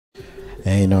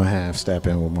Ain't no half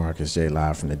stepping with Marcus J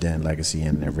live from the Den Legacy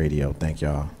Internet Radio. Thank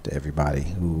y'all to everybody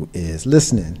who is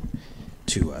listening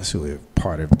to us, who are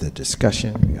part of the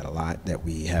discussion. We got a lot that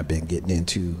we have been getting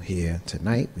into here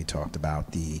tonight. We talked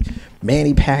about the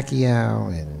Manny Pacquiao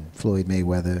and Floyd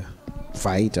Mayweather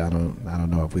fight. I don't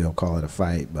know if we'll call it a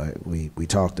fight, but we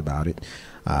talked about it.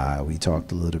 We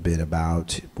talked a little bit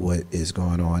about what is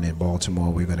going on in Baltimore.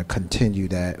 We're going to continue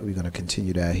that. We're going to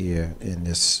continue that here in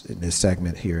this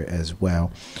segment here as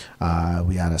well.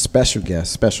 We got a special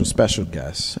guest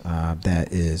that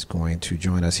is going to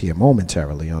join us here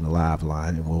momentarily on the live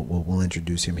line, and we'll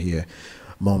introduce him here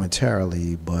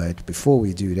momentarily. But before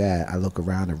we do that, I look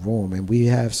around the room and we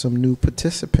have some new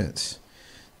participants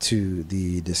to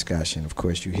the discussion. Of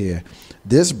course, you hear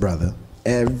this brother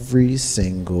every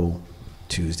single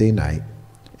Tuesday night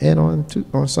and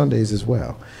on Sundays as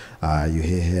well. You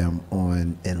hear him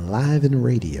on Enliven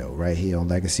Radio right here on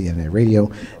Legacy Internet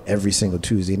Radio every single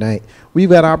Tuesday night. We've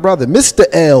got our brother, Mr.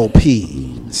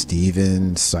 LP.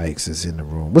 Steven Sykes is in the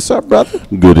room. What's up, brother?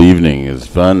 Good evening. It's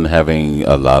fun having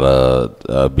a lot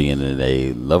of being in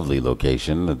a lovely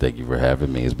location. Thank you for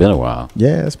having me. It's been a while.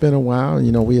 Yeah, it's been a while.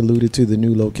 You know, we alluded to the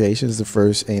new locations. The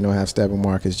first Ain't No Half Steppin'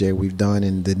 Marcus J we've done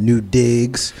in the new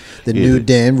digs, the new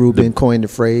den. Ruben coined the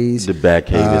phrase. The back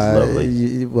cave is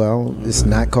lovely. Well, it's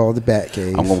not called the Bat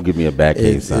Cave. I'm gonna give me a Bat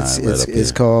Cave sign.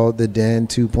 It's called the Den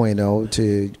 2.0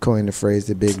 to coin the phrase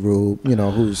the Big Rube. You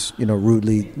know, who's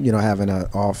rudely having an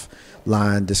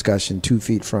offline discussion 2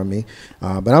 feet from me.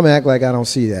 But I'm gonna act like I don't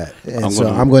see that, and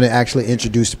I'm going to actually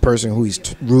introduce the person who he's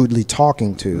rudely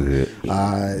talking to.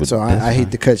 So I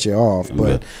hate to cut you off,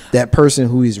 but that person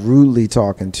who he's rudely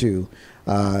talking to.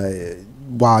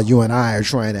 While you and I are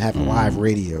trying to have a live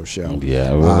radio show,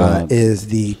 is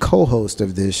the co-host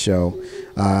of this show.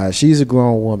 She's a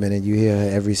grown woman, and you hear her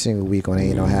every single week on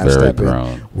Ain't No Half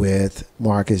Steppin' with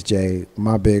Marcus J.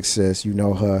 My big sis, you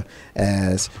know her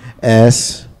as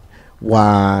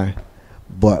S.Y.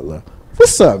 Butler.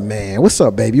 What's up, man? What's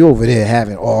up, baby? You over there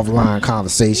having offline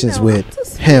conversations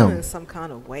with him. In some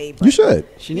kind of way, but you should.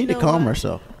 She need to calm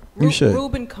herself. You should.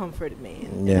 Ruben comforted me.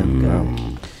 Yeah.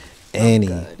 Annie.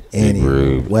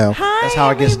 Well, hi, that's how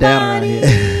it gets down around here.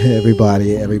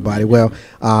 everybody. Well,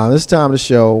 this time of the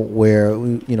show where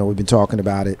we've been talking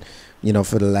about it,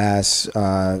 for the last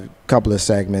couple of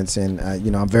segments, and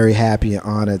I'm very happy and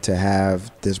honored to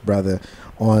have this brother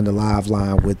on the live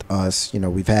line with us.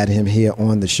 We've had him here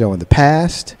on the show in the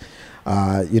past.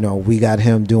 We got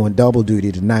him doing double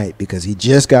duty tonight because he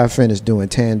just got finished doing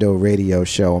Tando radio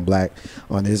show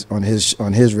on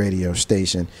his radio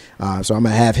station. So I'm gonna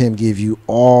have him give you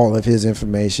all of his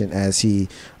information as he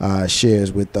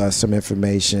shares with us some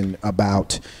information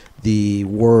about the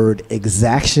word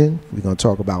exaction. We're gonna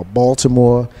talk about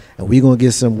Baltimore, and we're gonna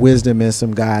get some wisdom and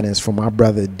some guidance from our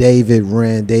brother David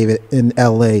Wren. David in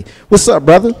LA. What's up,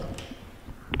 brother?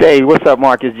 Dave, what's up,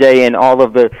 Marcus J, and all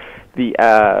of the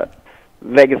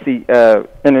Legacy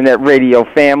Internet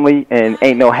Radio family and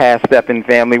Ain't No Half Steppin'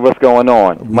 family. What's going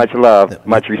on? Much love,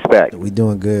 much respect. We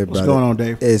doing good, brother. What's going on,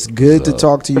 Dave? It's good to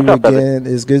talk to you again.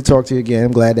 It's good to talk to you again.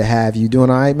 I'm glad to have you. Doing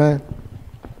all right, man?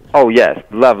 Oh, yes.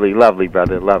 Lovely,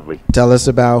 brother. Lovely. Tell us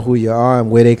about who you are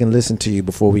and where they can listen to you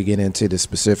before we get into the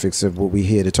specifics of what we're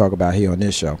here to talk about here on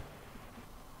this show.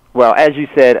 Well, as you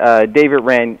said, David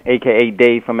Wren, a.k.a.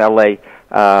 Dave from L.A. You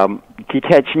can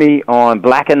catch me on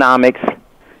Blackonomics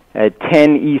at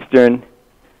 10 Eastern.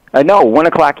 1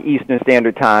 o'clock Eastern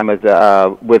Standard Time with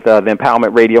the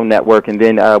Empowerment Radio Network. And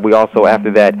then we also,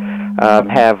 after that,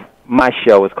 have my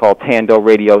show. It's called Tando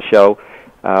Radio Show.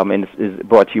 And it's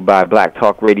brought to you by Black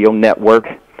Talk Radio Network.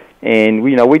 And,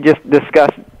 we just discuss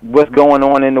what's going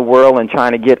on in the world and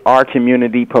trying to get our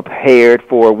community prepared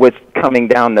for what's coming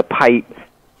down the pipe.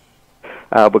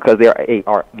 Because there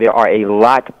are a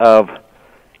lot of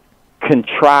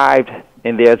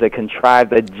there's a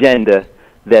contrived agenda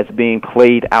that's being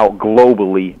played out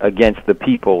globally against the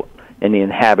people and the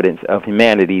inhabitants of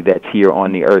humanity that's here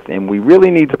on the earth. And we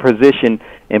really need to position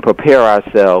and prepare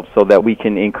ourselves so that we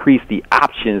can increase the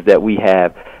options that we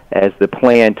have as the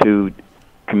plan to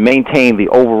maintain the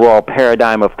overall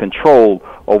paradigm of control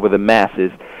over the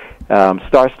masses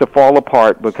starts to fall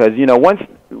apart. Because,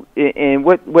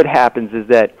 what happens is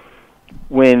that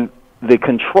when the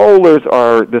controllers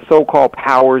are the so-called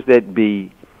powers that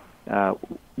be,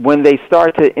 when they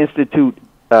start to institute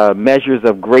measures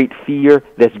of great fear,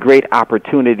 that's great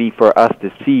opportunity for us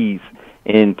to seize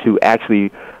and to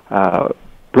actually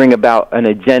bring about an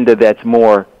agenda that's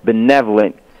more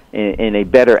benevolent and a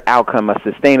better outcome, a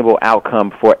sustainable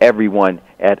outcome for everyone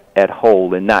at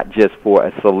whole, and not just for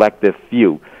a selective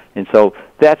few. And so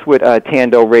that's what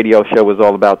Tando Radio Show is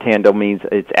all about. Tando means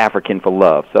it's African for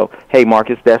love. So, hey,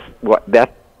 Marcus, that's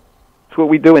what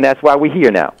we do, and that's why we're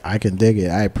here now. I can dig it.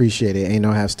 I appreciate it. Ain't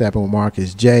no half stepping with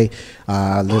Marcus J.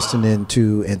 Listening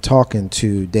to and talking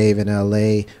to Dave in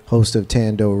L.A., host of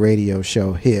Tando Radio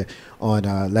Show here on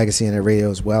Legacy Internet Radio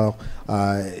as well.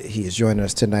 He is joining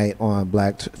us tonight on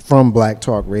from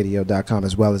blacktalkradio.com,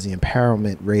 as well as the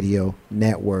Empowerment Radio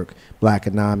Network.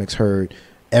 Blackonomics heard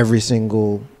every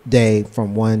single day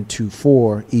from 1 to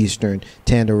 4 Eastern.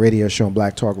 Tando Radio Show on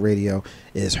Black Talk Radio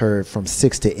is heard from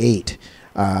 6 to 8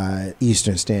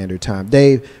 Eastern Standard Time.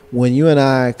 Dave, when you and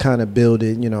I kind of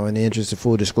builded, in the interest of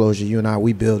full disclosure,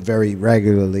 we build very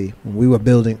regularly. When we were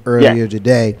building earlier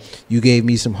today, you gave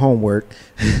me some homework,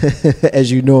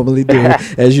 as you normally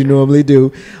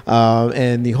do,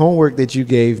 and the homework that you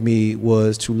gave me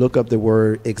was to look up the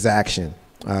word exaction.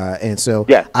 And so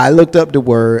I looked up the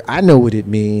word. I know what it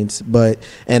means,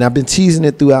 and I've been teasing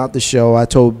it throughout the show. I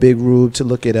told Big Rube to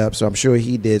look it up, so I'm sure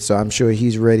he did. So I'm sure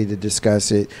he's ready to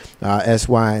discuss it.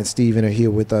 SY and Steven are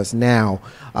here with us now.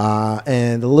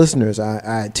 And the listeners,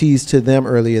 I teased to them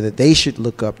earlier that they should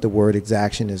look up the word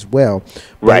exaction as well.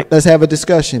 Right. But let's have a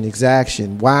discussion.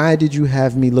 Exaction. Why did you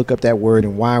have me look up that word,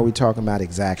 and why are we talking about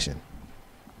exaction?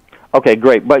 Okay,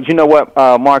 great. But you know what,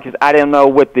 Marcus, I didn't know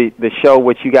what the show,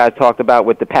 what you guys talked about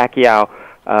with the Pacquiao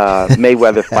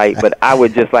Mayweather fight, but I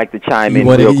would just like to chime in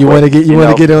real quick. You want to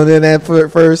get on that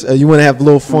first? You want to have a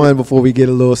little fun before we get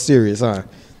a little serious, huh?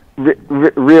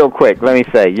 Real quick, let me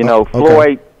say,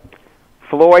 okay.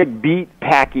 Floyd beat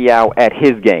Pacquiao at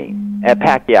his game, at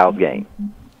Pacquiao's game,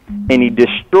 and he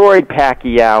destroyed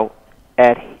Pacquiao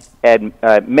at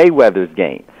Mayweather's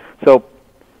game. So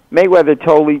Mayweather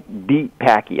totally beat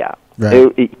Pacquiao.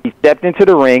 Right. He stepped into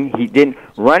the ring. He didn't.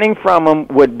 Running from him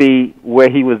would be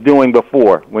where he was doing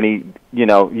before. When he,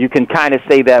 you can kind of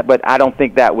say that, but I don't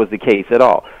think that was the case at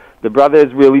all. The brother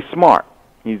is really smart.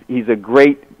 He's a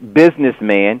great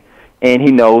businessman, and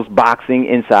he knows boxing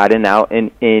inside and out,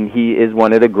 and he is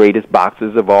one of the greatest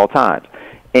boxers of all time.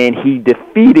 And he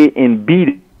defeated and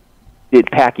beat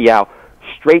Pacquiao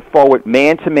straightforward,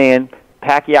 man-to-man.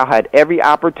 Pacquiao had every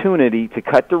opportunity to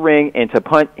cut the ring and to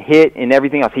punch, hit, and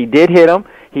everything else. He did hit him.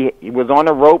 He was on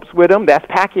the ropes with him. That's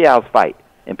Pacquiao's fight.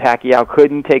 And Pacquiao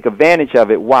couldn't take advantage of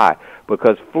it. Why?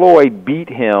 Because Floyd beat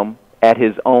him at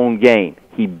his own game.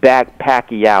 He backed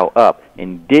Pacquiao up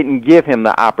and didn't give him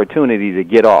the opportunity to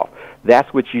get off.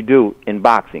 That's what you do in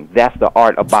boxing. That's the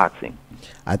art of boxing.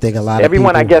 I think a lot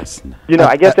everyone, of people,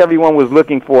 I guess everyone was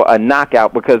looking for a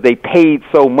knockout because they paid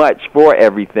so much for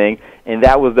everything. And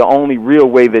that was the only real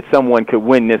way that someone could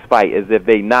win this fight, is if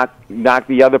they knock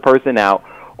the other person out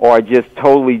or just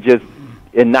totally just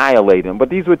annihilate him. But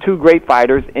these were two great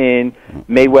fighters, and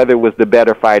Mayweather was the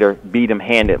better fighter, beat him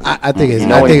handedly. I think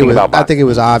it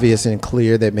was obvious and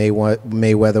clear that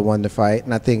Mayweather won the fight,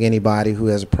 and I think anybody who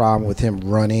has a problem with him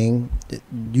running,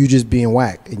 you just being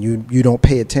whacked, and you don't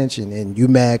pay attention, and you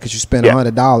mad because you spent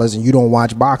 $100 and you don't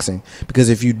watch boxing, because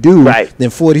if you do, then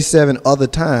 47 other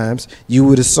times you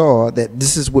would have saw that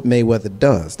this is what Mayweather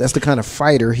does. That's the kind of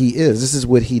fighter he is. This is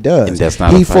what he does. And that's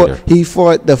not a fighter. He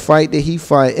fought the fight that he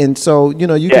fought, and so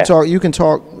you can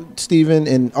talk, Steven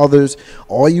and others,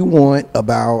 all you want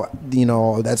about,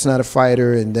 that's not a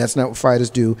fighter and that's not what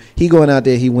fighters do. He going out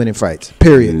there, he winning fights.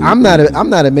 Period. I'm not a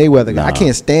Mayweather guy. I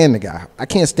can't stand the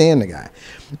guy.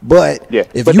 But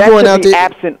if you going out there,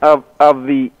 absent of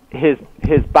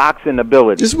his boxing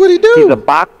ability. Just what he do. He's a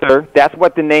boxer. That's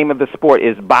what the name of the sport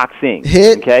is, boxing.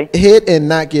 Hit and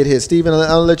not get hit. Steven,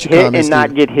 I'll let you comment. Hit and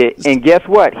not get hit. And guess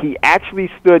what? He actually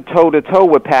stood toe-to-toe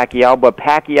with Pacquiao, but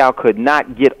Pacquiao could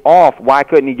not get off. Why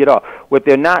couldn't he get off? What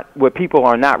people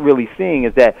are not really seeing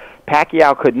is that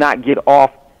Pacquiao could not get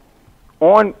off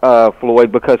on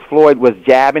Floyd because Floyd was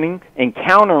jabbing and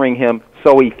countering him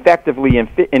so effectively and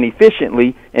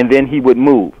efficiently, and then he would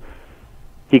move.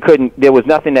 He couldn't. There was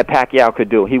nothing that Pacquiao could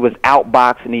do. He was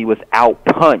outboxed and he was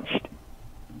outpunched.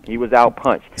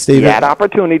 He had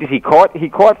opportunities. He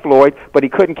caught Floyd, but he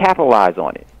couldn't capitalize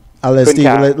on it. I'll let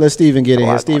Steven get in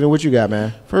here. Steven, what you got,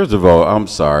 man? First of all, I'm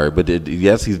sorry, but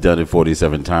yes, he's done it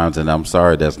 47 times, and I'm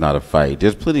sorry that's not a fight.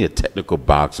 There's plenty of technical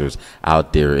boxers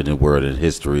out there in the world, in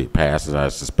history, past, and I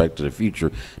suspect in the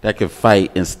future, that can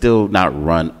fight and still not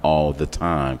run all the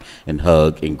time and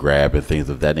hug and grab and things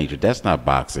of that nature. That's not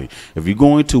boxing. If you're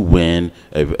going to win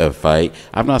a fight,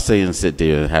 I'm not saying sit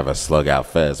there and have a slug-out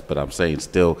fest, but I'm saying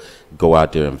still go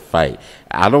out there and fight.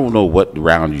 I don't know what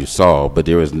round you saw, but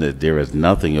there is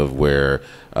nothing of where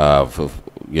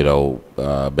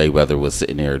Mayweather was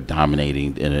sitting there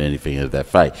dominating in anything of that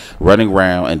fight, running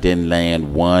around and then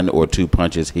land 1 or 2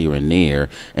 punches here and there,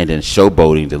 and then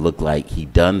showboating to look like he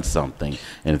done something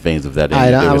and things of that.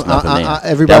 There was nothing there.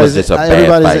 Everybody's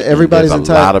entitled.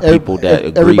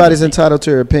 Everybody's entitled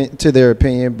to their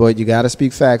opinion, but you got to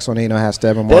speak facts on Ain't No Half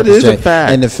Steppin. That is a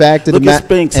fact. And the fact of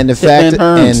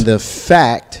the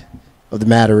fact of the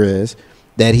matter is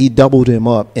that he doubled him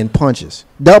up in punches.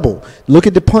 Double. Look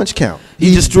at the punch count.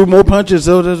 He just threw more punches,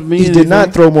 so it doesn't mean he did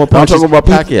not throw more punches. I'm talking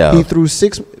about Pacquiao. He threw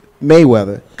 6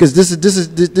 Mayweather, because this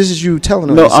is you telling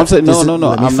on yourself. yourself. I'm saying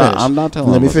no. I'm not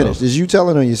telling. Let me finish. This is you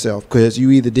telling on yourself, because you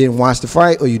either didn't watch the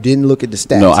fight or you didn't look at the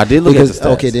stats. No, I did look at the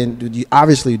stats. Okay, then you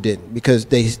obviously didn't, because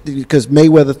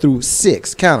Mayweather threw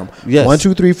 6. Count them. Yes. 1,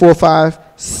 2, 3, 4, 5,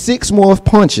 6 more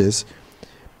punches,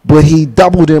 but he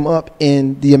doubled him up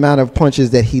in the amount of punches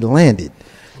that he landed.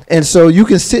 And so you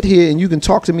can sit here and you can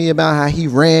talk to me about how he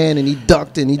ran and he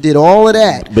ducked and he did all of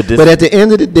that. But at the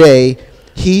end of the day,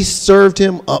 he served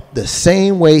him up the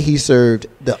same way he served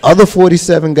the other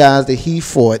 47 guys that he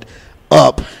fought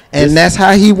up. And that's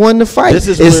how he won the fight.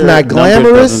 It's not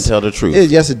glamorous. Doesn't tell the truth.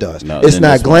 Yes, it does. No, it's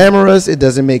not glamorous. It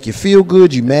doesn't make you feel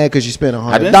good. You mad because you spent $100.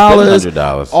 I didn't spend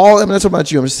 $100. I'm not talking about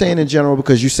you. I'm saying in general,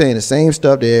 because you're saying the same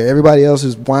stuff that everybody else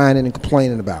is whining and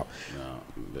complaining about.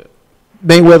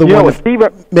 Mayweather won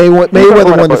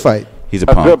the fight. He's a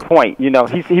good point.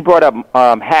 He brought up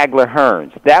Hagler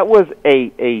Hearns. That was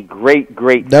a great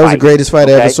fight. That was the greatest fight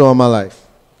I ever saw in my life.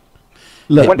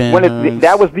 Look,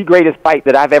 that was the greatest fight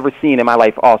that I've ever seen in my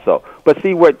life also. But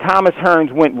see, where Thomas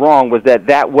Hearns went wrong was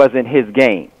that wasn't his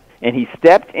game. And he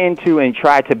stepped into and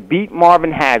tried to beat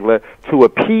Marvin Hagler to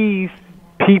appease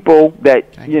people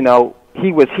that,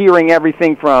 he was hearing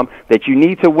everything from, that you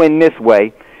need to win this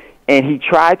way. And he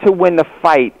tried to win the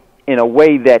fight in a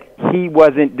way that he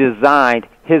wasn't designed.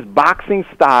 His boxing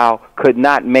style could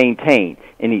not maintain,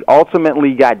 and he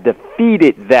ultimately got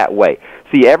defeated that way.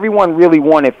 See, everyone really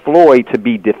wanted Floyd to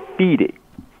be defeated.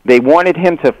 They wanted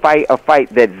him to fight a fight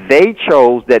that they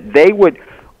chose, that they would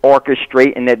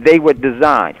orchestrate, and that they would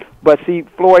design. But see,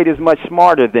 Floyd is much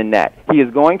smarter than that. He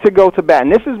is going to go to bat.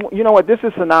 And this is, this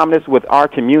is synonymous with our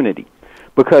community,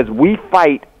 because we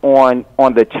fight on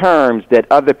the terms that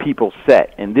other people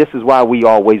set, and this is why we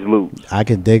always lose. I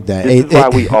can dig that. This is why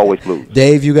we always lose.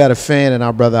 Dave, you got a fan in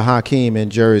our brother Hakeem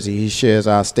in Jersey. He shares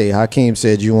our state. Hakeem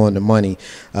said you on the money.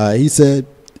 He said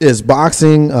is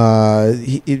boxing,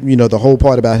 the whole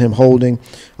part about him holding.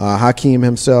 Hakeem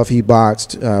himself, he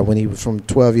boxed when he was from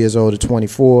 12 years old to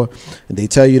 24. And they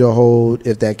tell you to hold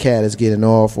if that cat is getting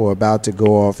off or about to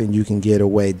go off, and you can get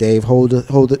away. Dave, hold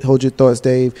your thoughts,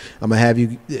 Dave. I'm going to have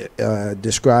you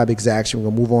describe exaction. We're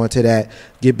going to move on to that.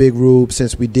 Get Big Rube,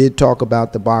 since we did talk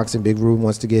about the boxing, Big Rube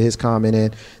wants to get his comment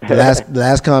in. The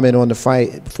last comment on the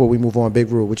fight before we move on. Big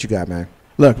Rube, what you got, man?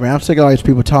 Look, man, I'm sick of all these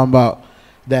people talking about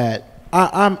that.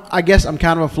 I guess I'm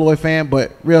kind of a Floyd fan,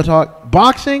 but real talk,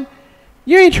 boxing,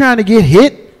 you ain't trying to get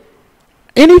hit.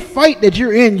 Any fight that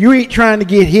you're in, you ain't trying to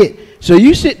get hit. So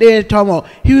you sit there and talk about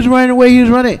he was running away, he was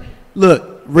running.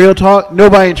 Look, real talk,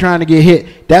 nobody ain't trying to get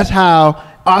hit. That's how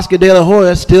Oscar De La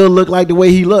Hoya still looked like the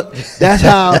way he looked. That's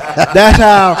how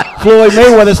Floyd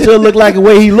Mayweather still looked like the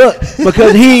way he looked,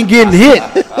 because he ain't getting hit.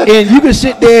 And you can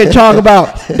sit there and talk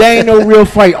about there ain't no real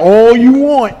fight all you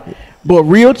want. But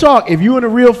real talk, if you're in a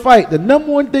real fight, the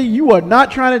number one thing you are not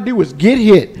trying to do is get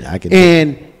hit.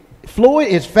 And Floyd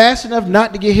is fast enough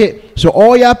not to get hit. So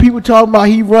all y'all people talking about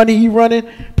he running,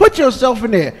 put yourself in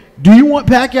there. Do you want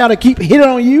Pacquiao to keep hitting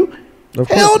on you?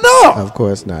 Hell no. Of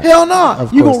course not. Hell no.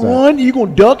 You're going to run, you're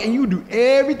going to duck, and you do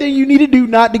everything you need to do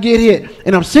not to get hit.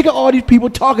 And I'm sick of all these people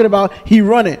talking about he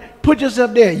running. Put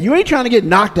yourself there. You ain't trying to get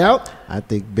knocked out. I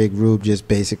think Big Rube just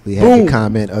basically had the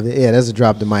comment of that's a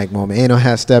drop the mic moment. Ain't No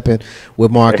Half Steppin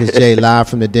with Marcus J live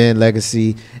from the Den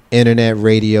Legacy Internet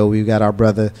Radio. We've got our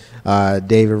brother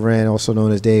David Wren, also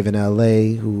known as Dave in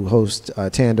LA, who hosts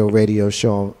Tando Radio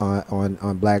show on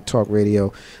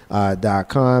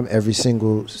blacktalkradio.com every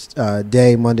single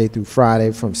day, Monday through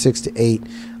Friday from 6 to 8.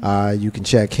 You can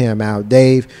check him out.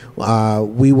 Dave,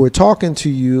 we were talking to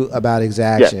you about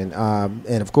Exaction.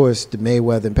 And of course the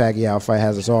Mayweather and Pacquiao fight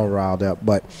has us all riled up,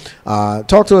 but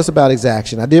talk to us about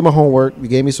Exaction. I did my homework. You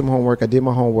gave me some homework. I did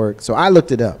my homework, so I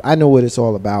looked it up. I know what it's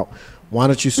all about. Why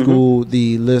don't you school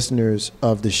the listeners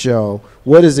of the show?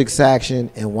 What is Exaction,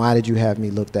 and why did you have me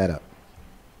look that up?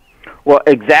 Well,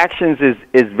 Exactions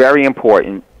is very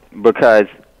important, because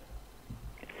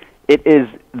it is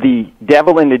the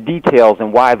devil in the details,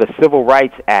 and why the Civil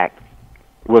Rights Act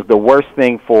was the worst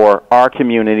thing for our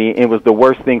community. It was the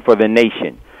worst thing for the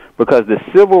nation, because the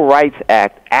Civil Rights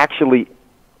Act actually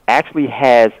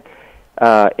has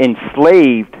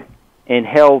enslaved and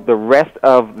held the rest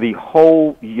of the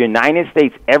whole United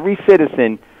States, every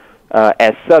citizen,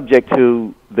 as subject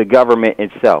to the government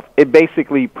itself. It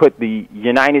basically put the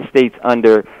United States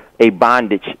under a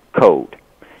bondage code.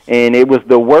 And it was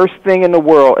the worst thing in the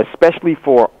world, especially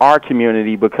for our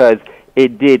community, because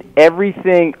it did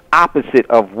everything opposite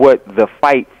of what the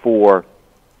fight for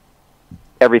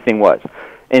everything was.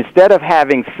 Instead of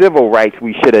having civil rights,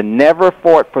 we should have never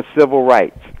fought for civil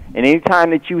rights. And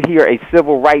anytime that you hear a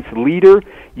civil rights leader,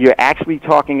 you're actually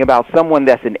talking about someone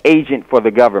that's an agent for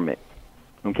the government.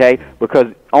 Okay? Because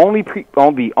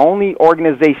the only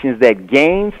organizations that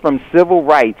gains from civil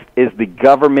rights is the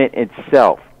government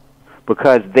itself,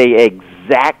 because they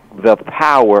exact the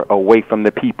power away from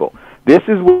the people. This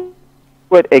is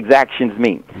what exactions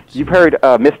mean. You've heard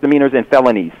misdemeanors and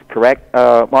felonies, correct,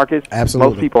 Marcus?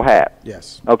 Absolutely. Most people have.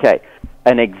 Yes. Okay.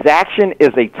 An exaction is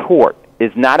a tort.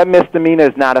 It's not a misdemeanor.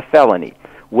 It's not a felony.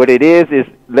 What it is,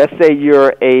 let's say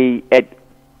you're at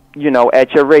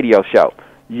your radio show.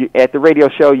 At the radio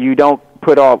show, you don't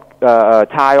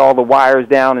tie all the wires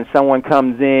down, and someone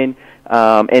comes in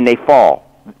and they fall.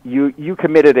 You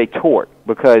committed a tort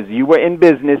because you were in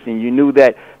business and you knew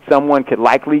that someone could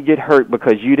likely get hurt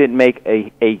because you didn't make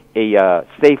a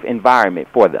safe environment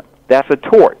for them. That's a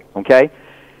tort, okay?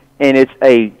 And it's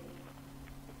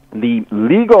the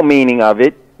legal meaning of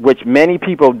it, which many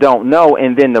people don't know,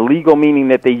 and then the legal meaning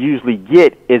that they usually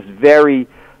get is very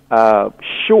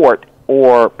short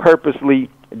or purposely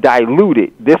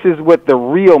diluted. This is what the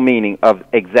real meaning of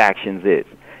exactions is.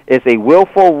 It's a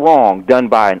willful wrong done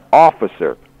by an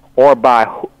officer or by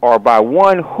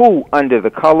one who, under the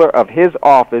color of his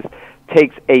office,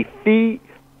 takes a fee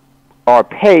or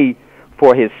pay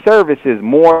for his services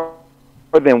more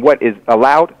than what is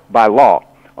allowed by law,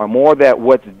 or more than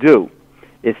what's due.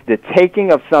 It's the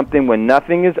taking of something when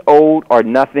nothing is owed or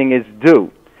nothing is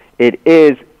due. It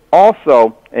is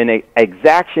also an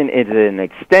exaction is an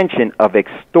extension of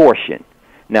extortion.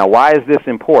 Now, why is this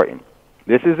important?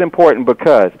 This is important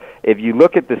because if you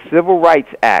look at the Civil Rights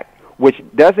Act, which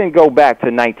doesn't go back to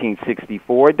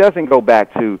 1964, it doesn't go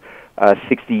back to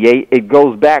 68, it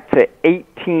goes back to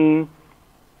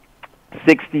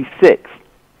 1866.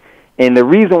 And the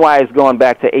reason why it's going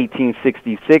back to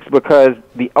 1866 because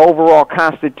the overall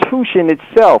Constitution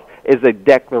itself is a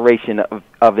declaration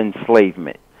of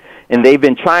enslavement. And they've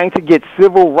been trying to get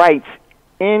civil rights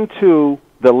into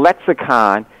the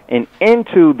lexicon and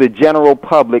into the general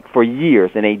public for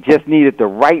years, and they just needed the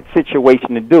right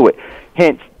situation to do it.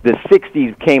 Hence, the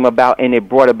 60s came about, and it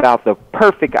brought about the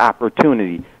perfect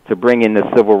opportunity to bring in the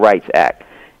Civil Rights Act.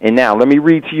 And now, let me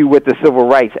read to you what the Civil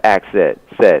Rights Act says.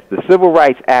 The Civil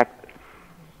Rights Act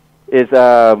is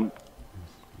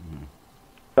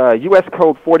U.S.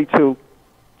 Code 42,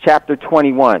 Chapter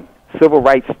 21, Civil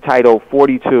Rights Title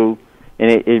 42,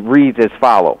 and it reads as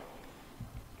follows.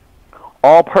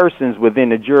 All persons within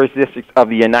the jurisdiction of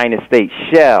the United States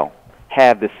shall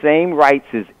have the same rights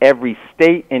as every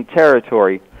state and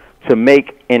territory to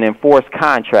make and enforce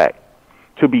contract,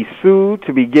 to be sued,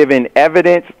 to be given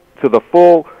evidence to the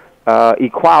full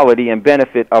equality and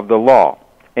benefit of the law,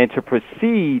 and to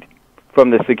proceed from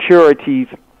the securities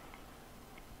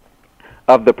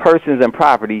of the persons and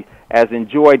property as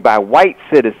enjoyed by white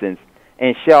citizens,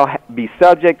 and shall be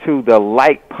subject to the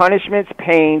like punishments,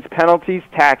 pains, penalties,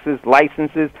 taxes,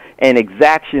 licenses, and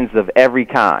exactions of every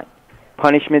kind.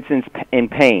 Punishments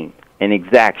and pain and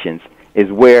exactions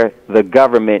is where the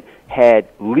government had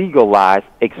legalized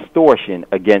extortion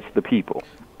against the people.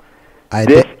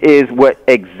 This is what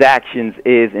exactions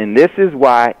is, and this is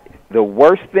why the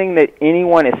worst thing that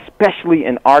anyone, especially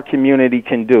in our community,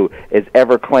 can do is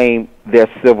ever claim their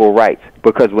civil rights.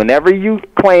 Because whenever you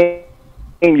claim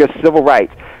your civil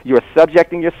rights, you're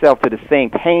subjecting yourself to the same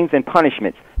pains and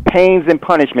punishments,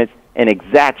 and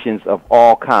exactions of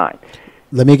all kinds.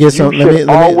 Let me get some.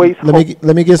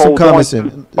 Let me get some comments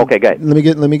in. Okay, go ahead.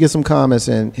 Let me get some comments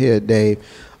in here, Dave.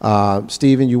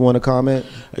 Stephen, you want to comment?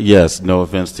 Yes. No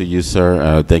offense to you,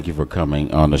 sir. Thank you for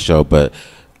coming on the show, but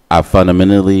I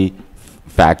fundamentally,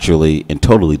 factually, and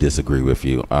totally disagree with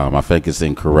you. I think it's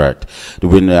incorrect.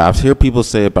 When I hear people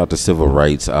say about the civil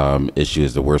rights issue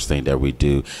is the worst thing that we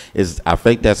do, I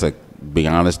think that's be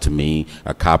honest to me,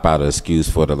 a cop-out excuse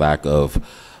for the lack of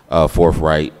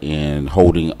forthright in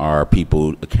holding our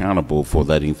people accountable for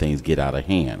letting things get out of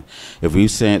hand. If we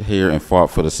sat here and fought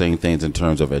for the same things in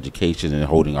terms of education and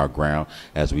holding our ground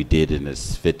as we did in the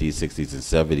 50s, 60s, and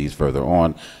 70s further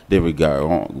on, then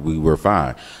we were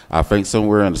fine. I think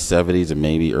somewhere in the 70s and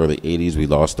maybe early 80s, we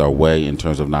lost our way in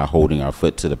terms of not holding our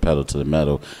foot to the pedal to the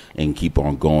metal and keep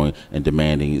on going and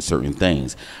demanding certain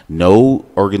things. No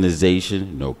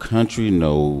organization, no country,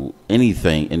 no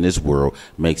anything in this world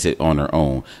makes it on their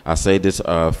own. I say this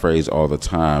phrase all the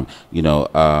time,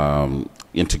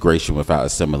 integration without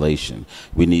assimilation.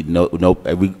 We need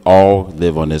we all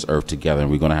live on this earth together,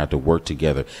 and we're going to have to work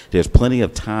together. There's plenty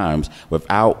of times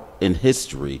in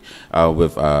history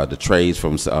with the trades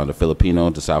from the Filipino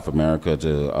to South America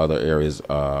to other areas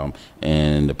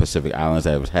in the Pacific Islands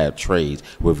that have had trades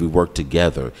where we work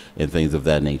together and things of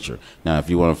that nature. Now, if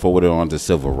you want to forward it on to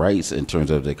civil rights in terms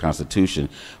of the Constitution,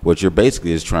 what you're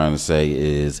basically is trying to say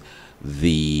is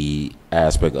the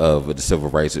aspect of the civil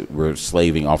rights, we're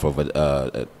slaving off of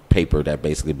a paper that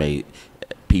basically made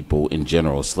people in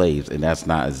general slaves, and that's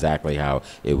not exactly how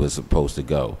it was supposed to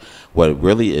go. What it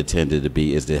really intended to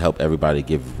be is to help everybody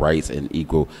give rights and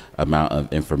equal amount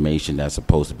of information that's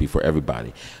supposed to be for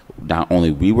everybody. Not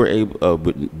only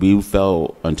we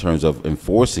fell in terms of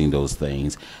enforcing those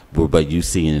things, but you've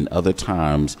seen in other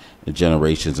times,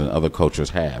 generations and other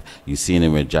cultures have. You've seen it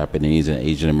with Japanese and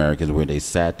Asian Americans where they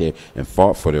sat there and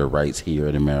fought for their rights here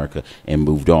in America and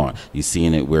moved on. You've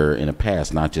seen it where in the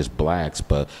past, not just blacks,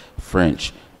 but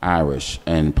French, Irish,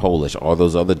 and Polish, all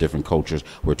those other different cultures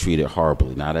were treated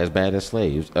horribly. Not as bad as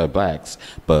blacks,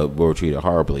 but were treated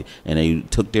horribly. And they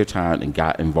took their time and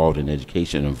got involved in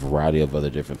education and a variety of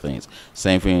other different things.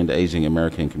 Same thing in the Asian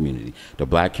American community. The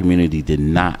black community did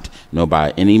not,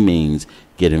 by any means,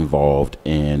 get involved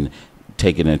in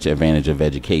taking advantage of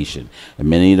education. And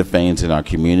many of the things in our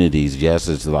communities, yes,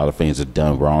 there's a lot of things that are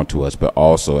done wrong to us, but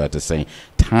also at the same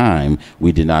time,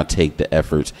 we did not take the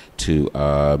efforts to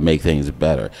make things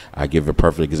better. I give a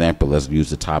perfect example. Let's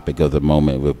use the topic of the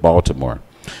moment with Baltimore.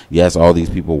 Yes, all these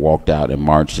people walked out and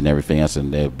marched and everything else,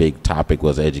 and their big topic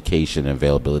was education and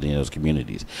availability in those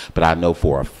communities. But I know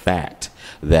for a fact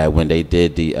that when they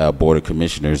did the Board of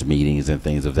Commissioners meetings and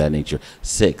things of that nature,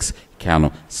 six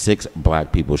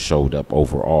black people showed up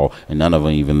overall, and none of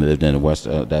them even lived in the west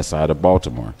that side of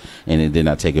Baltimore, and it did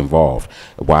not take involved.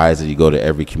 Why is it you go to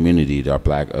every community, our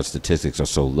black statistics are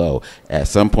so low? At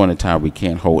some point in time, we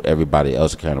can't hold everybody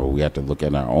else accountable. We have to look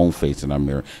at our own face in our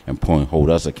mirror and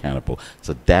hold us accountable.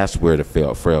 So that's where the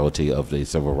frailty of the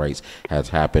civil rights has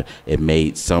happened. It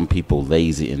made some people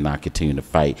lazy and not continue to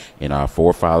fight, and our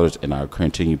forefathers and our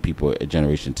continued people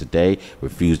generation today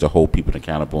refuse to hold people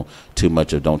accountable too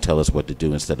much of don't tell us what to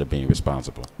do instead of being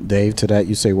responsible. Dave, to that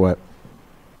you say what?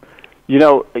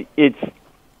 It's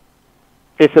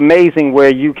amazing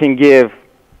where you can give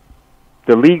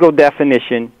the legal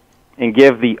definition and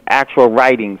give the actual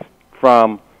writings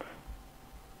from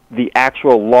the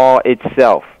actual law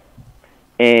itself.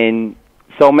 And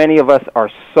so many of us are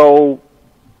so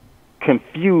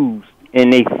confused,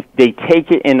 and they take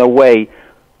it in a way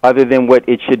other than what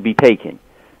it should be taken.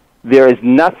 There is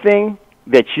nothing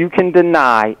that you can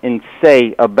deny and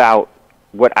say about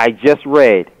what I just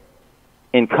read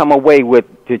and come away with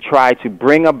to try to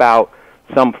bring about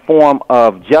some form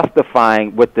of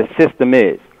justifying what the system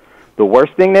is. The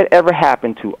worst thing that ever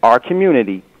happened to our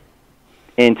community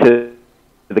and to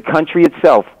the country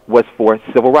itself was for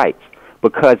civil rights,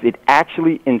 because it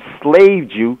actually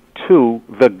enslaved you to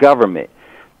the government.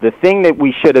 The thing that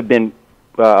we should have been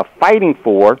fighting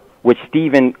for, which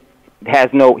Stephen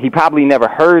he probably never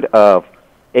heard of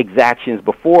exactions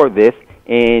before this,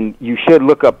 and you should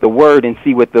look up the word and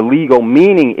see what the legal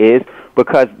meaning is,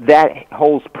 because that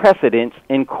holds precedence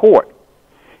in court.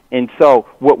 And so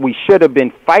what we should have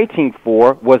been fighting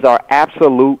for was our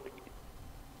absolute,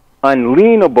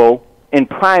 unalienable, and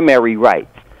primary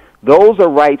rights. Those are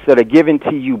rights that are given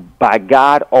to you by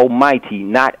God Almighty,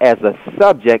 not as a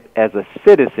subject, as a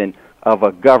citizen of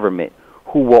a government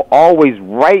who will always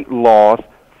write laws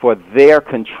for their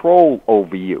control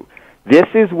over you. This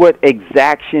is what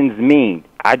exactions mean.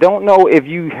 I don't know if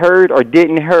you heard or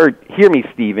didn't hear me,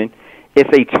 Stephen. It's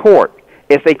a tort.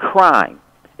 It's a crime.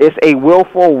 It's a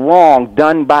willful wrong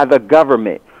done by the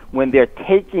government when they're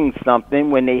taking something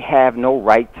when they have no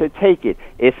right to take it.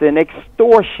 It's an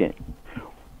extortion.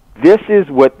 This is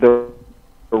what the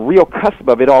real cusp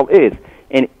of it all is.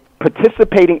 And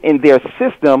participating in their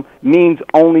system means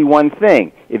only one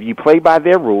thing. If you play by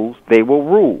their rules, they will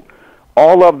rule.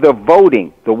 All of the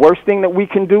voting, the worst thing that we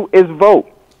can do is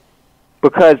vote,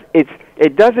 because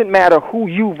it doesn't matter who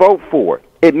you vote for.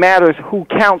 It matters who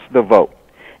counts the vote.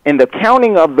 And the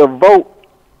counting of the vote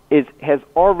has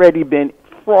already been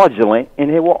fraudulent, and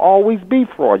it will always be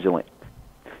fraudulent.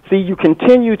 See, you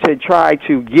continue to try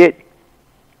to get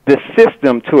the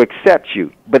system to accept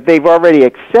you, but they've already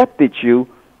accepted you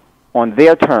on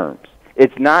their terms.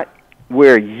 It's not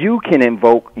where you can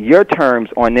invoke your terms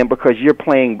on them because you're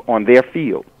playing on their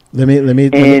field. Let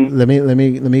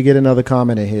me get another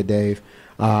comment in here, Dave.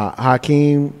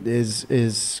 Hakeem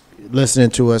is listening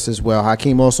to us as well.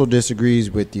 Hakeem also disagrees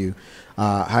with you.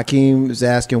 Hakeem is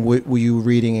asking what were you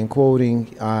reading and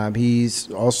quoting.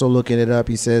 He's also looking it up.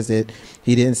 He says that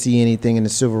he didn't see anything in the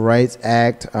Civil Rights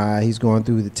Act. He's going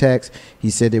through the text. He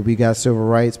said that we got civil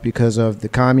rights because of the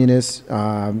communists.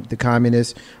 The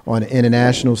communists on the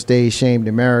international stage shamed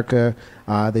America.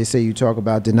 They say you talk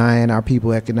about denying our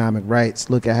people economic rights.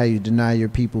 Look at how you deny your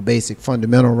people basic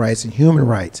fundamental rights and human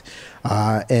rights.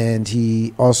 And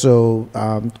he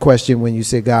also questioned when you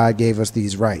said God gave us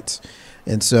these rights.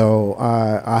 And so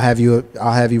I'll have you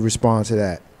respond to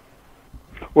that.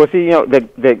 Well, see,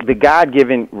 the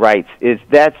God-given rights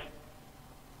that's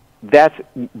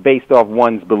based off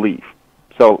one's belief.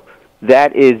 So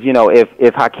that is,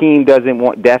 if Hakeem doesn't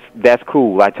want, that's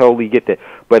cool. I totally get that.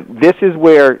 But this is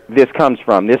where this comes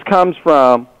from. This comes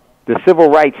from the Civil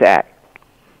Rights Act.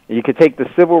 You could take the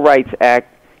Civil Rights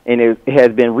Act, and it has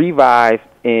been revised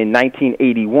in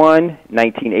 1981,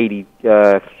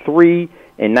 1983.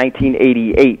 In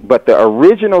 1988, but the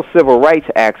original Civil Rights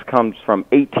Act comes from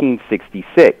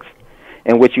 1866.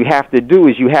 And what you have to do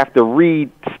is you have to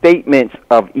read statements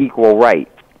of equal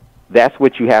rights. That's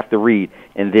what you have to read,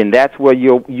 and then that's where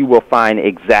you will find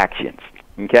exactions.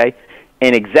 Okay,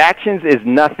 and exactions is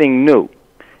nothing new.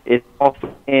 It's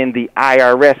also in the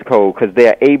IRS code because they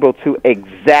are able to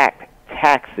exact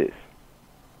taxes,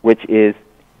 which is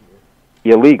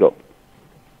illegal.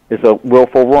 It's a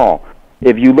willful wrong.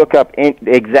 If you look up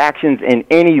exactions in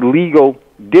any legal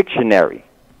dictionary,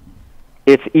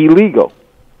 it's illegal.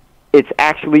 It's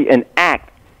actually an act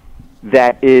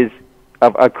that is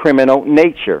of a criminal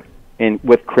nature and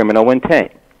with criminal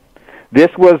intent. This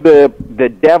was the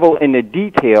devil in the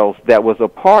details that was a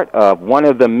part of one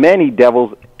of the many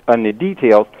devils in the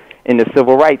details in the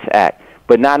Civil Rights Act.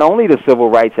 But not only the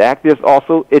Civil Rights Act,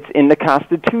 it's in the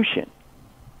Constitution.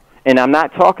 And I'm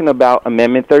not talking about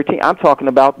Amendment 13. I'm talking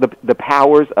about the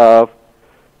powers of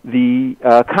the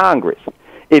Congress.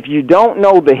 If you don't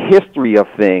know the history of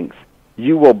things,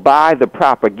 you will buy the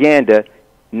propaganda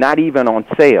not even on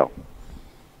sale.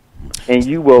 And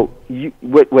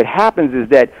what happens is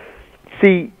that,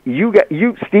 see,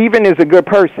 Stephen is a good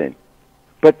person.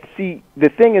 But see, the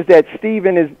thing is that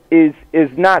Stephen is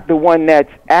not the one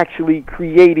that's actually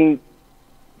creating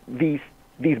these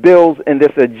bills and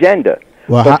this agenda.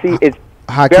 Well, but see, it's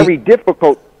very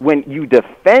difficult when you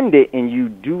defend it and you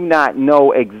do not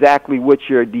know exactly what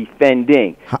you're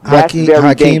defending. That's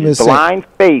very dangerous. Blind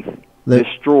faith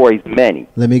destroys many.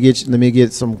 Let me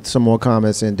get some more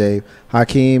comments in, Dave.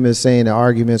 Hakeem is saying the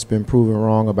argument's been proven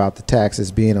wrong about the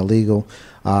taxes being illegal.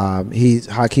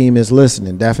 Hakeem is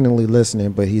listening, definitely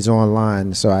listening, but he's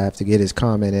online, so I have to get his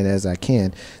comment in as I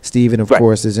can. Stephen, of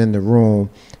course, is in the room.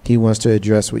 He wants to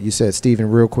address what you said. Stephen,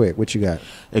 real quick, what you got?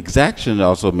 Exaction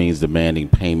also means demanding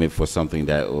payment for something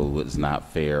that was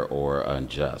not fair or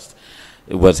unjust.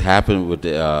 What's happened with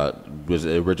the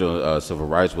original civil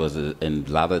rights was in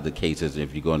a lot of the cases,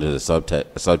 if you go into the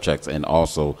subtext and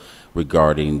also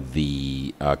regarding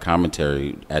the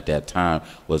commentary at that time,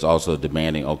 was also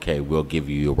demanding, okay, we'll give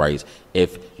you your rights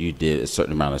if you did a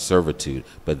certain amount of servitude,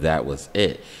 but that was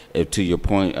it. To your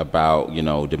point about,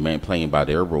 playing by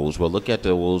their rules, well, look at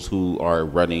the rules who are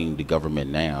running the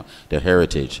government now, their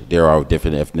heritage. There are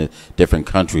different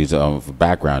countries of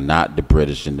background, not the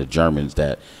British and the Germans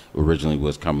that originally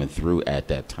was coming through at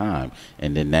that time.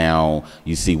 And then now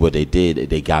you see what they did.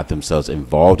 They got themselves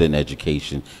involved in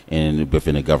education and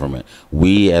within the government.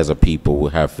 We as a people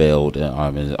have failed,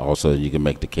 and also you can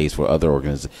make the case for other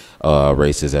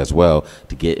races as well,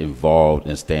 to get involved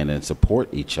and stand and support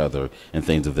each other and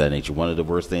things of that nature. One of the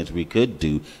worst things we could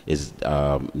do is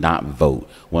not vote.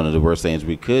 One of the worst things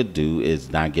we could do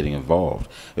is not getting involved.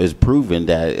 It's proven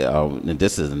that, and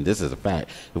this is a fact,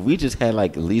 if we just had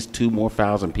like at least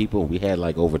 2,000 people, we had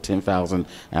like over 10,000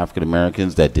 African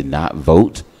Americans that did not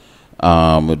vote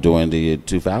during the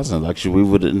 2000 election, we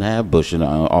wouldn't have Bush in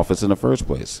office in the first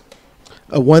place.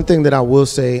 One thing that I will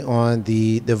say on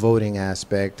the voting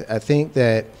aspect, I think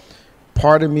that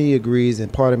part of me agrees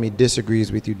and part of me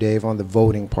disagrees with you, Dave, on the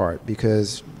voting part,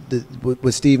 because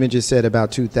what Steven just said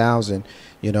about 2000,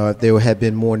 you know, if there had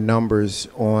been more numbers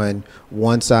on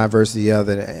one side versus the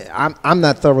other, I'm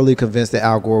not thoroughly convinced that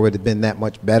Al Gore would have been that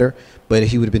much better, but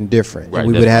he would have been different. Right, and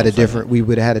we would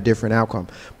have had a different outcome.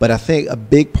 But I think a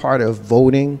big part of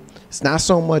voting, it's not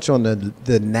so much on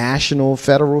the national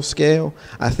federal scale.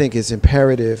 I think it's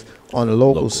imperative on the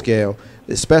local scale,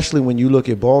 especially when you look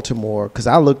at Baltimore, because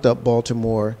I looked up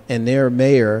Baltimore and their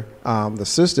mayor, the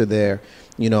sister there,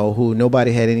 you know, who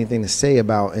nobody had anything to say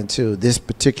about until this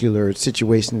particular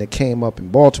situation that came up in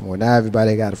Baltimore. Now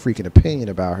everybody got a freaking opinion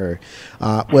about her.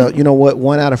 Well, you know what?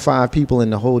 1 out of 5 people in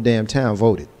the whole damn town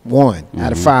voted. 1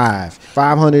 out of 5.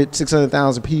 500,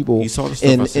 600,000 people. You saw the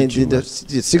stuff I sent you,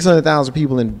 600,000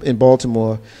 people in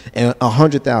Baltimore, and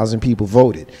 100,000 people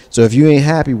voted. So if you ain't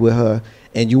happy with her,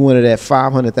 and you one of that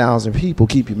 500,000 people,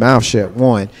 keep your mouth shut,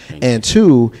 1. And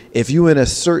 2, if you in a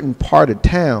certain part of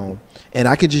town, and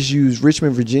I could just use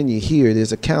Richmond, Virginia here.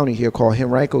 There's a county here called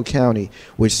Henrico County,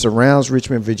 which surrounds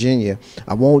Richmond, Virginia.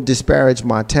 I won't disparage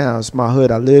my town. It's my hood.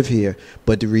 I live here.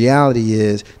 But the reality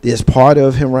is there's part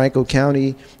of Henrico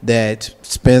County that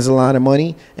spends a lot of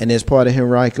money, and there's part of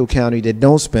Henrico County that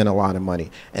don't spend a lot of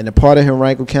money. And the part of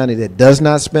Henrico County that does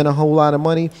not spend a whole lot of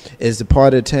money is the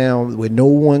part of town where no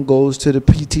one goes to the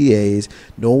PTAs,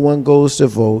 no one goes to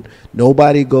vote,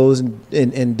 nobody goes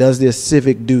and does their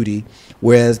civic duty.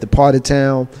 Whereas the part of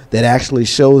town that actually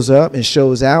shows up and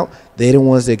shows out, they're the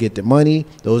ones that get the money.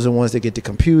 Those are the ones that get the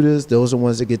computers. Those are the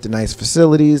ones that get the nice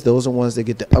facilities. Those are the ones that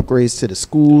get the upgrades to the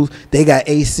schools. They got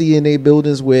AC in their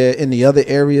buildings where in the other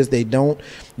areas they don't.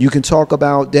 You can talk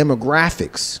about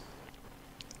demographics.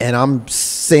 And I'm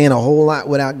saying a whole lot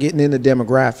without getting into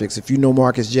demographics. If you know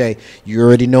Marcus J., you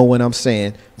already know what I'm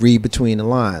saying. Read between the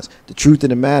lines. The truth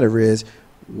of the matter is,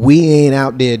 we ain't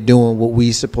out there doing what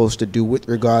we supposed to do with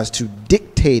regards to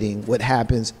dictating what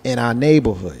happens in our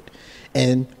neighborhood.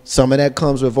 And some of that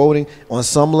comes with voting. On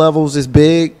some levels it's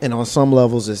big, and on some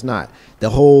levels it's not. The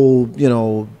whole, you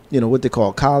know what they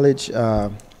call college,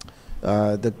 the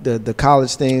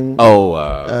college thing.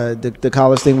 The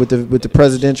college thing with the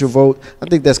presidential vote. I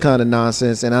think that's kind of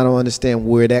nonsense, and I don't understand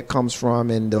where that comes from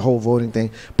and the whole voting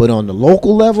thing. But on the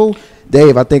local level,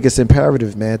 Dave, I think it's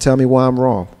imperative, man. Tell me why I'm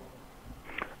wrong.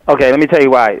 Okay, let me tell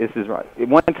you why this is right.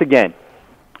 Once again,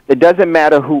 it doesn't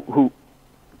matter who.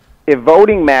 If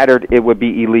voting mattered, it would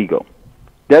be illegal.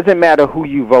 Doesn't matter who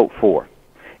you vote for.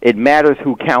 It matters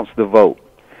who counts the vote.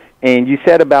 And you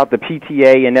said about the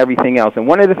PTA and everything else. And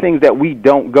one of the things that we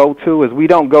don't go to is we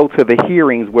don't go to the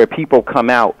hearings where people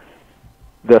come out,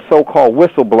 the so-called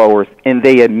whistleblowers, and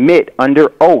they admit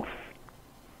under oath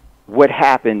what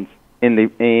happens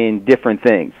in different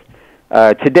things.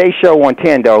 Today's show on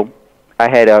Tando, I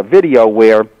had a video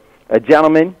where a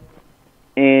gentleman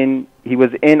he was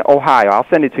in Ohio. I'll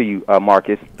send it to you,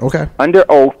 Marcus. Okay. Under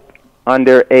oath,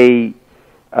 it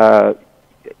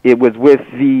was with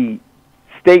the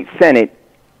state senate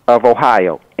of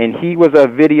Ohio, and he was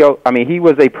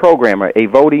a programmer, a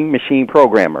voting machine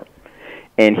programmer,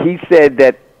 and he said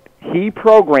that he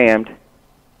programmed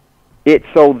it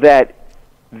so that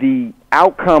the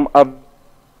outcome of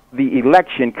the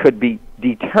election could be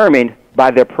determined by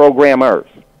the programmers.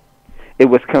 It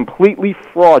was completely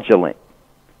fraudulent.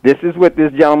 This is what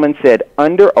this gentleman said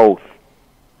under oath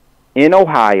in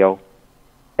Ohio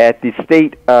at the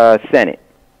state senate.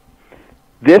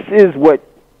 This is what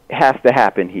has to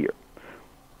happen here.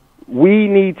 We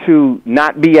need to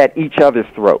not be at each other's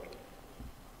throat.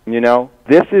 You know,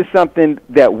 this is something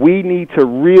that we need to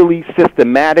really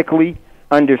systematically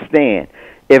understand.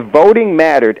 If voting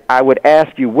mattered, I would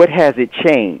ask you, what has it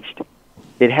changed?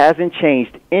 It hasn't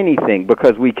changed anything,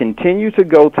 because we continue to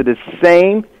go to the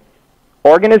same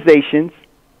organizations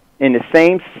in the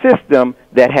same system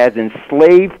that has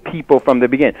enslaved people from the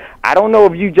beginning. I don't know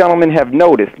if you gentlemen have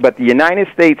noticed, but the United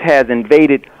States has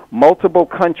invaded multiple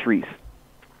countries.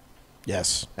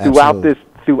 Yes, throughout this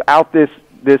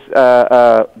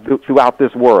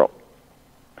world.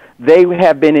 They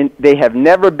have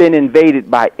never been invaded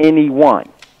by anyone.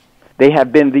 They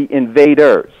have been the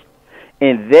invaders,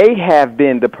 and they have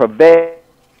been the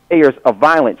purveyors of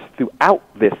violence throughout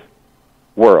this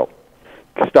world,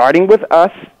 starting with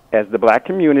us as the black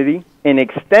community and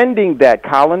extending that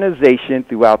colonization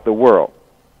throughout the world.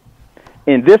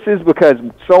 And this is because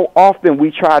so often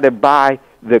we try to buy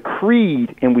the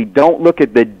creed and we don't look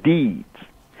at the deeds.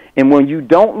 And when you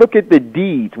don't look at the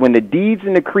deeds, when the deeds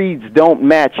and the creeds don't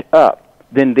match up,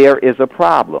 then there is a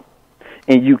problem.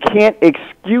 And you can't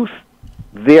excuse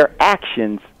their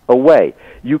actions away.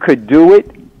 You could do it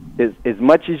as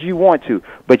much as you want to,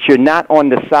 but you're not on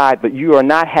the side, but you are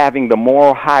not having the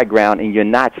moral high ground, and you're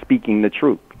not speaking the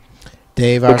truth.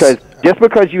 Dave, Because just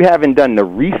because you haven't done the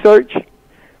research,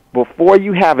 before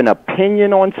you have an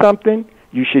opinion on something,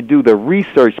 you should do the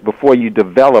research before you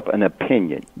develop an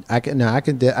opinion. I can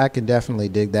definitely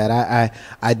dig that.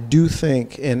 I do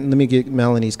think, and let me get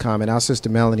Melanie's comment. Our sister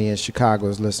Melanie in Chicago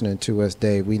is listening to us,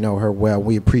 Dave. We know her well.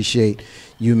 We appreciate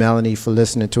you, Melanie, for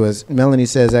listening to us. Melanie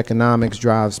says economics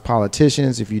drives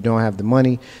politicians. If you don't have the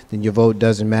money, then your vote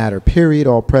doesn't matter, period.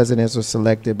 All presidents are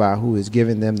selected by who is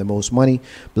giving them the most money.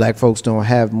 Black folks don't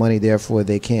have money, therefore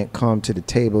they can't come to the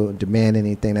table and demand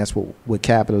anything. That's what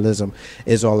capitalism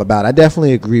is all about. I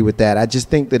definitely agree with that. I just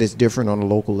think that it's different on a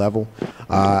local level.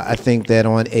 I think that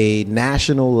on a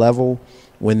national level,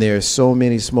 when there's so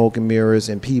many smoke and mirrors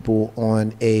and people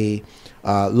on a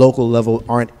local level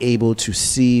aren't able to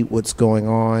see what's going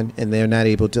on, and they're not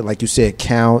able to, like you said,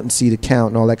 count and see the count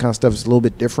and all that kind of stuff, is a little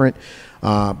bit different.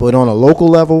 But on a local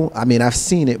level, I mean, I've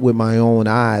seen it with my own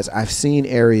eyes. I've seen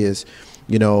areas,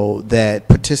 that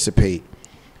participate,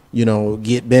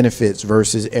 get benefits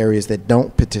versus areas that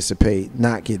don't participate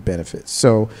not get benefits.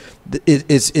 So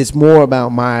it's more about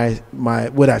my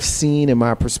what I've seen in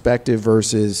my perspective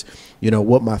versus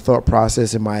what my thought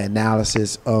process and my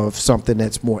analysis of something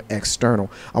that's more external.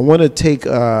 I want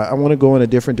to go in a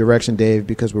different direction, Dave,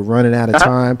 because we're running out of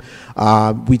time.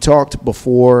 We talked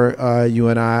before, you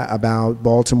and I, about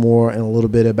Baltimore and a little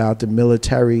bit about the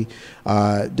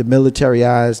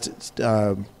militarized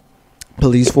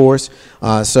police force.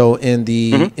 So in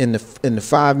the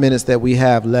 5 minutes that we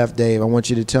have left, Dave, I want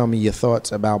you to tell me your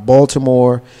thoughts about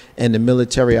Baltimore and the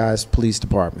militarized police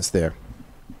departments there.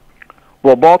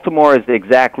 Well, Baltimore is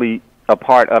exactly a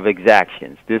part of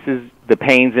exactions. This is the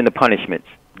pains and the punishments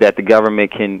that the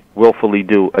government can willfully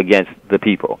do against the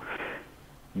people.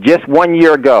 Just 1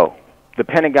 year ago, the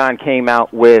Pentagon came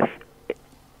out with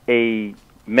a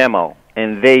memo,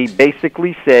 and they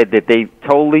basically said that they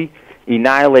totally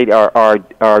annihilate or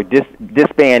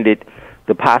disbanded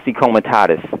the posse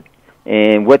comitatus.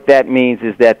 And what that means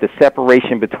is that the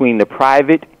separation between the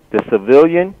private, the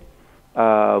civilian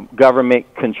government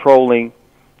controlling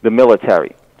the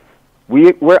military.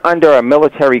 We're under a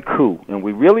military coup, and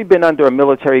we've really been under a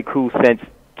military coup since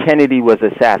Kennedy was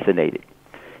assassinated.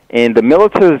 And the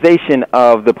militarization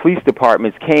of the police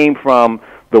departments came from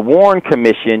the Warren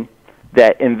Commission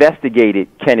that investigated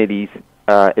Kennedy's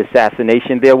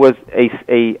assassination. There was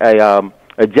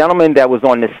a gentleman that was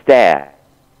on the staff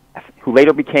who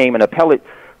later became an appellate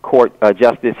court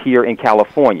justice here in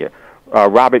California,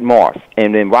 Robert Morse.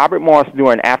 And then Robert Morse,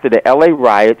 after the L.A.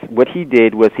 riots, what he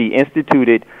did was he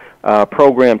instituted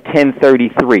Program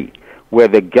 1033, where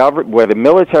the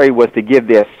military was to give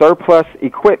their surplus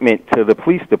equipment to the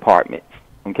police departments.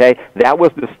 Okay, that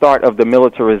was the start of the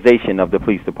militarization of the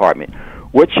police department.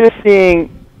 What you're seeing,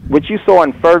 what you saw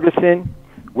in Ferguson,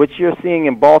 what you're seeing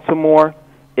in Baltimore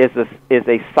is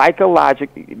they're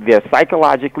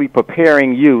psychologically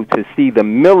preparing you to see the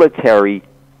military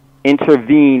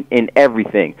intervene in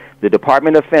everything. The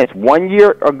Department of Defense 1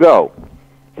 year ago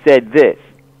said this,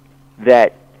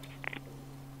 that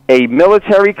a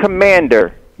military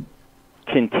commander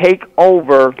can take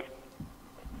over,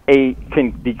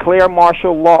 can declare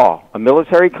martial law, a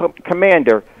military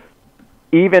commander,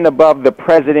 even above the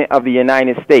President of the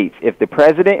United States. If the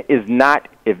President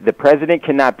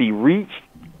cannot be reached,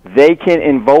 they can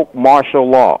invoke martial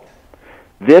law.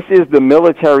 This is the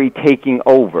military taking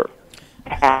over.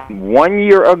 1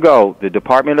 year ago, the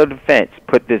Department of Defense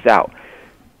put this out.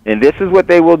 And this is what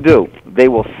they will do. They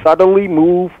will subtly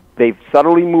move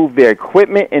their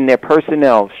equipment and their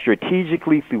personnel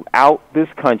strategically throughout this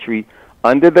country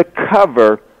under the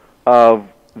cover of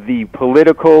the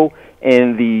political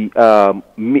and the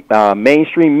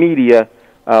mainstream media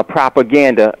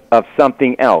propaganda of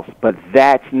something else. But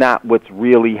that's not what's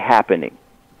really happening.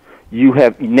 You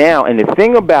have now, and the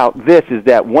thing about this is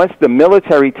that once the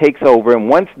military takes over and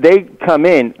once they come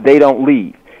in, they don't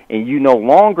leave. And you no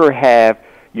longer have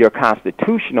your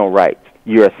constitutional rights.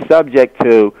 You're a subject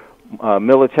to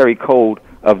military code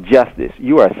of justice.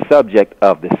 You are a subject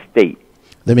of the state.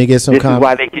 Let me get some This is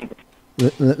why they can...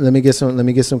 Let me get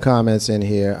some comments in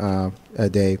here,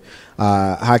 Dave.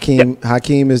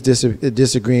 Hakeem is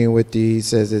disagreeing with you. He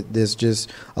says that there's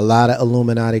just a lot of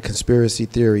Illuminati conspiracy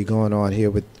theory going on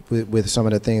here with some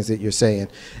of the things that you're saying,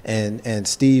 and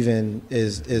Steven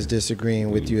is disagreeing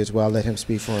with you as well. Let him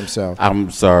speak for himself. I'm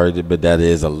sorry, but that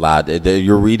is a lot.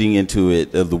 You're reading into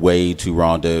it the way too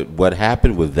wrong. What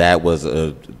happened with that was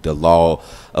the law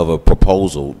of a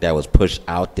proposal that was pushed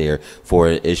out there for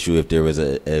an issue if there was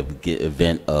an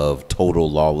event of total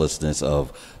lawlessness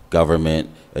of government,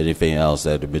 anything else,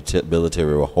 that the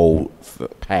military will hold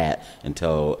pat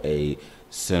until a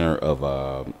center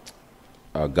of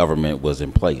government was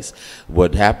in place.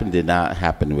 What happened did not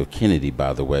happen with Kennedy,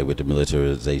 by the way, with the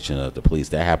militarization of the police.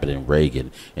 That happened in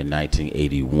Reagan in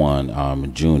 1981,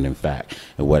 in June, in fact.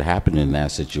 And what happened in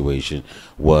that situation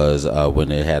was when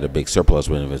they had a big surplus,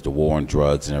 when it was the war on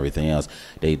drugs and everything else,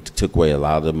 they took away a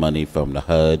lot of the money from the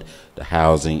HUD, the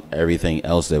housing, everything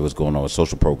else that was going on with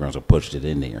social programs, and pushed it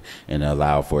in there and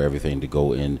allowed for everything to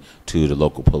go into the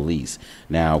local police.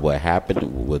 Now, what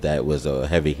happened with that was a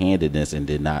heavy-handedness and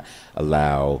did not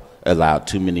allow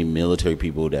too many military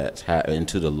people that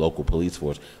into the local police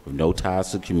force with no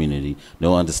ties to the community,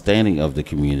 no understanding of the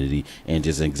community, and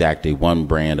just exacted one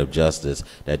brand of justice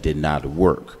that did not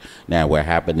work. Now, what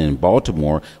happened in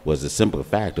Baltimore was a simple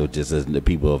fact of just the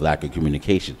people of lack of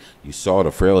communication. You saw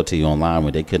the frailty online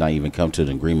when they could not even come to an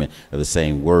agreement of the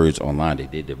same words online. They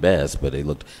did their best, but they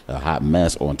looked a hot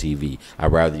mess on TV.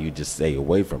 I'd rather you just stay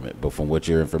away from it. But from what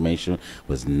your information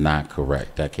was not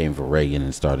correct. That came from Reagan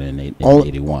and started in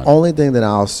 81. Only thing that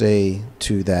I'll say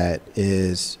to that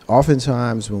is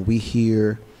oftentimes when we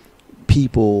hear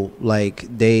people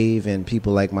like Dave and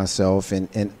people like myself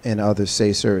and others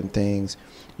say certain things,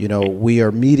 you know, we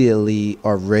immediately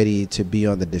are ready to be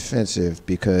on the defensive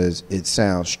because it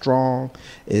sounds strong,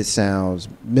 it sounds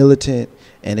militant,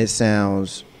 and it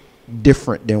sounds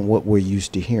different than what we're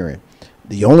used to hearing.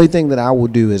 The only thing that I will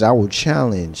do is I will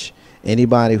challenge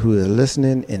anybody who is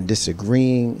listening and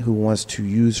disagreeing, who wants to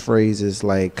use phrases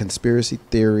like conspiracy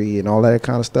theory and all that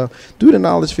kind of stuff. Do the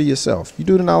knowledge for yourself. You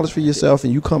do the knowledge for yourself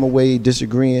and you come away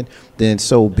disagreeing, then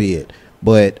so be it.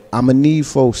 But I'm going to need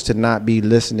folks to not be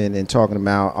listening and talking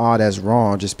about, oh, that's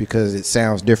wrong, just because it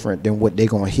sounds different than what they're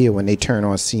going to hear when they turn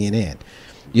on CNN.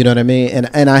 You know what I mean?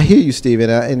 And I hear you, Stephen.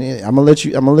 And I'm gonna let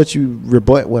you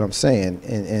rebut what I'm saying,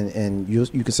 and you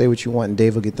can say what you want, and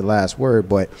Dave will get the last word.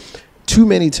 But too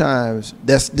many times,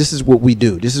 this is what we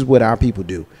do. This is what our people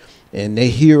do, and they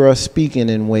hear us speaking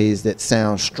in ways that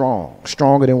sound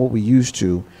stronger than what we used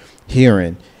to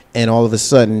hearing, and all of a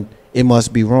sudden it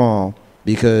must be wrong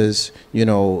because, you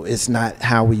know, it's not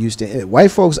how we used to.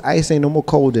 White folks' ice ain't no more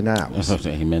cold than ours.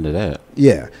 Amen to that.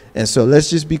 Yeah, and so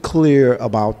let's just be clear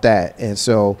about that. And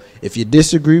so if you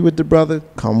disagree with the brother,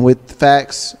 come with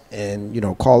facts and, you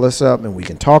know, call us up and we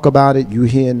can talk about it. You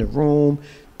here in the room,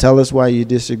 tell us why you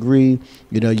disagree.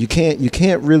 You know, you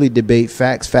can't really debate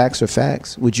facts. Facts are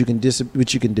facts. What you can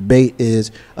debate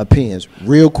is opinions.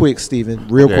 Real quick, Stephen.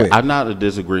 Real quick. I'm not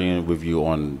disagreeing with you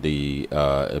on the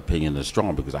opinion is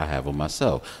strong because I have them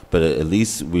myself. But at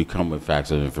least we come with facts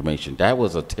and information. That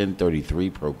was a 1033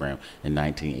 program in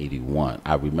 1981.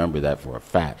 I remember that for a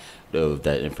fact of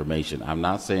that information. I'm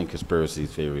not saying conspiracy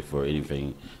theory for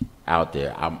anything out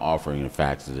there. I'm offering the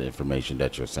facts and the information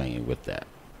that you're saying with that.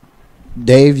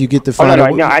 Dave, you get the final.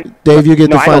 Dave, you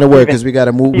get the final word because we got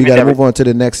to move. We got to move on to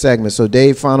the next segment. So,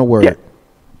 Dave, final word. Yeah.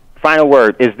 Final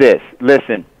word is this.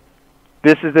 Listen,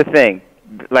 this is the thing.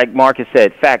 Like Marcus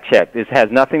said, fact check. This has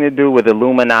nothing to do with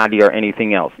Illuminati or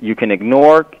anything else. You can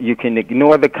ignore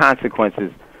the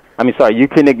consequences. You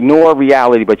can ignore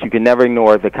reality, but you can never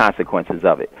ignore the consequences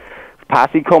of it.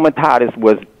 Posse Comitatus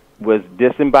was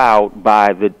disemboweled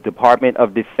by the Department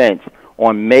of Defense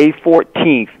on May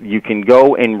 14th. You can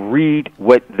go and read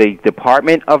what the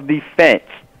Department of Defense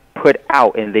put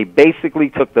out, and they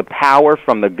basically took the power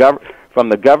from the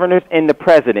governors and the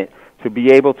president to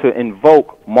be able to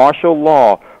invoke martial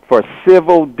law for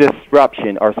civil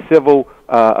disruption or civil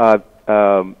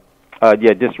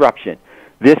disruption.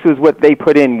 This is what they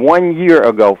put in 1 year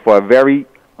ago for a very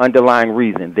underlying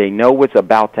reason. They know what's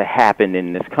about to happen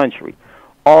in this country.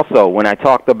 Also, when I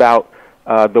talked about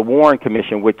the Warren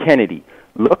Commission with Kennedy,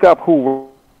 look up who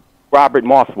Robert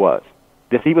Moss was.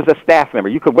 He was a staff member.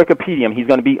 You could Wikipedia him. He's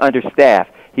going to be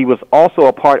understaffed. He was also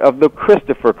a part of the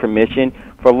Christopher Commission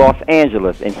for Los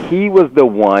Angeles, and he was the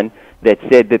one that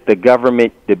said that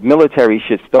the military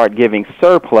should start giving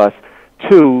surplus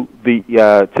to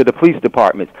the police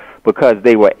departments because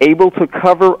they were able to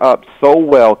cover up so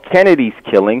well Kennedy's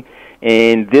killing,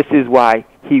 and this is why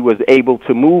he was able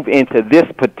to move into this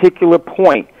particular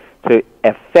point to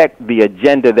affect the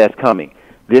agenda that's coming.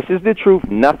 This is the truth.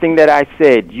 Nothing that I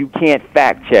said you can't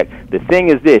fact check. The thing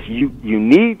is this, you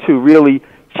need to really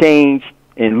change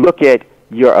and look at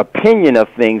your opinion of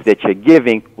things that you're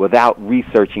giving without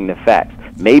researching the facts.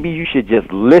 Maybe you should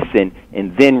just listen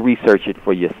and then research it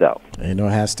for yourself. Ain't no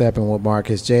half stepping with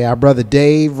Marcus J. Our brother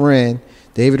David Wren,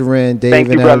 Dave Thank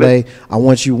in you, LA. brother. I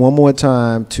want you one more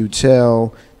time to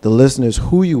tell the listeners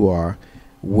who you are,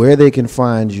 where they can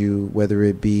find you, whether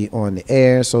it be on the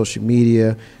air, social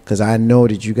media, because I know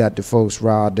that you got the folks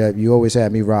riled up. You always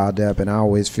have me riled up, and I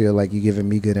always feel like you're giving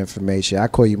me good information. I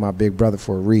call you my big brother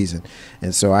for a reason,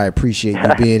 and so I appreciate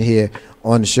you being here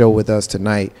on the show with us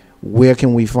tonight. Where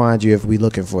can we find you if we're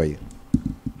looking for you?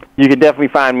 You can definitely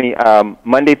find me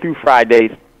Monday through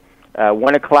Fridays,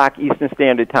 1 o'clock Eastern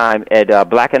Standard Time at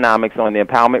Blackonomics on the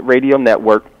Empowerment Radio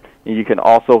Network. And you can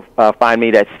also find me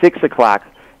at 6 o'clock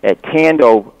at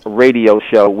Tando Radio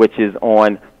Show, which is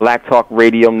on Black Talk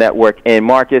Radio Network. And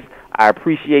Marcus, I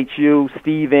appreciate you,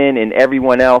 Steven, and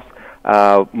everyone else.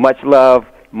 Much love,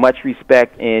 much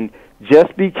respect, and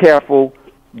just be careful.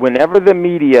 Whenever the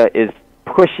media is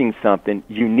pushing something,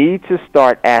 you need to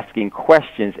start asking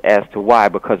questions as to why,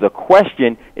 because a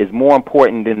question is more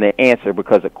important than the answer,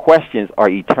 because the questions are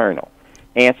eternal.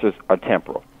 Answers are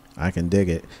temporal. I can dig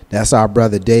it. That's our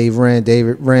brother Dave Wren.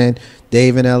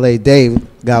 Dave in LA.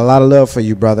 Dave, got a lot of love for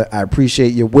you, brother. I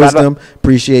appreciate your wisdom.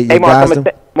 Appreciate your wisdom.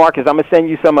 Marcus, I'm gonna send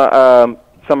you some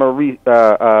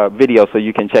video so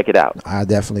you can check it out. I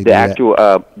definitely the actual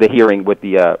the hearing with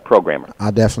the programmer.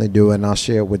 I'll definitely do it, and I'll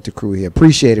share it with the crew here.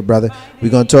 Appreciate it, brother.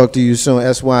 We're gonna talk to you soon.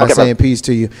 SY okay, saying peace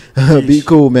to you. Be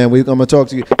cool, man. I'm gonna talk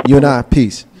to you. You and I,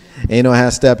 peace. Ain't no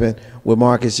half stepping with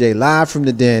Marcus J. Live from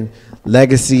the Den.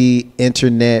 Legacy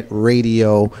Internet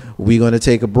Radio. We're going to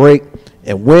take a break,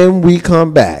 and when we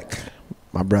come back,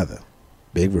 my brother,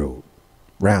 Big Rube,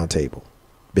 Roundtable,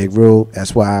 Big Rube,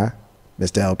 SY,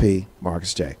 Mr. LP,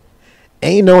 Marcus J.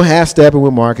 Ain't no half stepping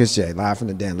with Marcus J. Live from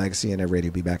the Den, Legacy Internet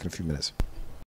Radio. Be back in a few minutes.